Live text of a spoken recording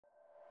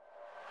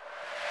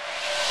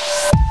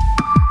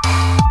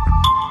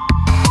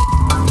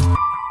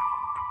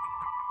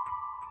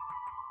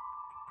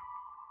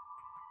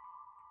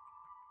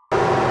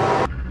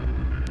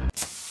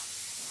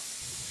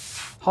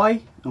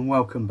Hi and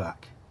welcome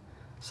back.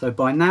 So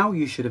by now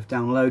you should have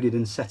downloaded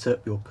and set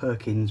up your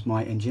Perkins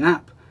My Engine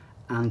app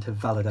and have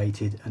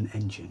validated an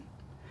engine.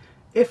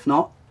 If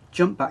not,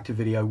 jump back to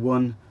video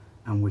 1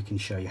 and we can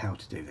show you how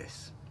to do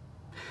this.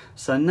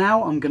 So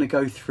now I'm going to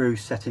go through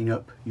setting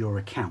up your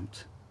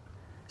account.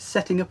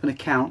 Setting up an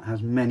account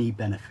has many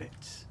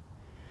benefits.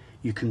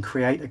 You can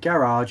create a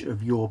garage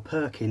of your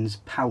Perkins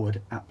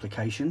powered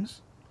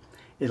applications.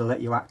 It'll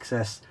let you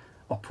access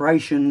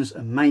operations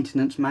and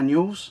maintenance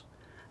manuals,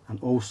 and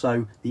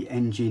also the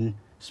engine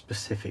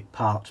specific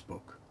parts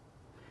book.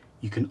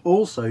 You can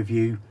also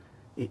view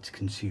its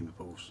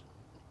consumables.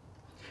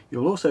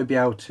 You'll also be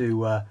able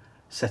to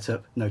set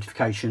up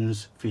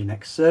notifications for your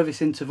next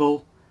service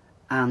interval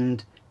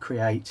and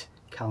create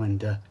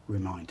calendar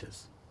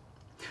reminders.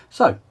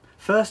 So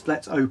first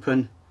let's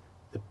open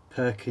the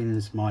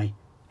Perkins My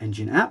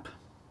Engine app.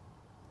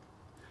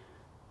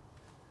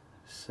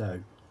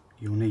 So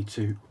you'll need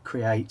to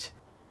create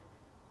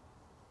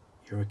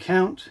your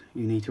account,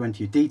 you need to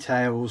enter your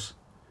details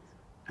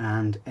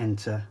and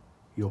enter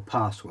your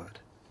password.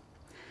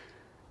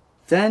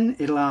 Then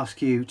it'll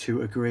ask you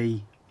to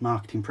agree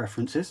marketing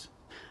preferences,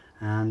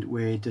 and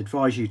we'd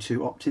advise you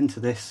to opt into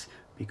this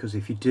because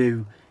if you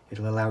do,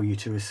 it'll allow you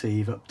to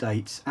receive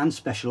updates and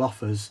special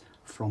offers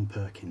from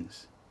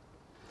Perkins.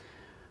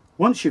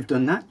 Once you've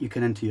done that, you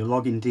can enter your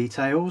login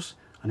details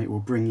and it will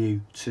bring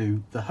you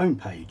to the home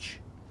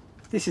page.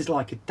 This is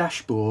like a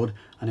dashboard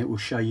and it will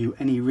show you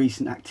any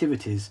recent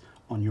activities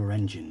on your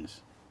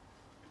engines.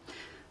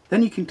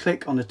 Then you can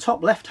click on the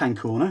top left hand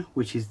corner,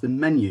 which is the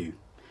menu.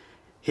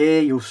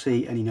 Here you'll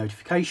see any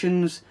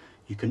notifications.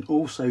 You can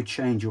also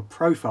change your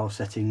profile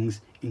settings,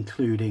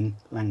 including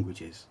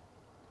languages.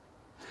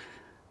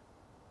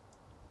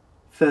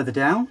 Further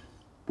down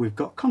we've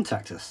got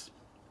Contact Us.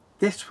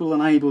 This will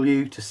enable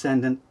you to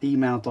send an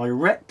email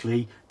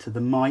directly to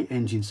the My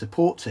Engine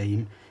support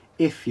team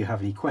if you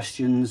have any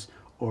questions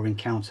or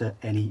encounter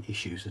any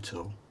issues at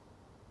all.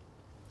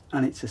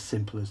 And it's as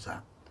simple as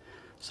that.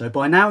 So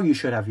by now you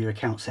should have your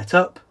account set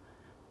up,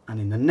 and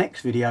in the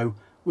next video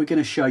we're going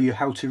to show you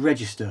how to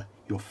register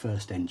your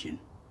first engine.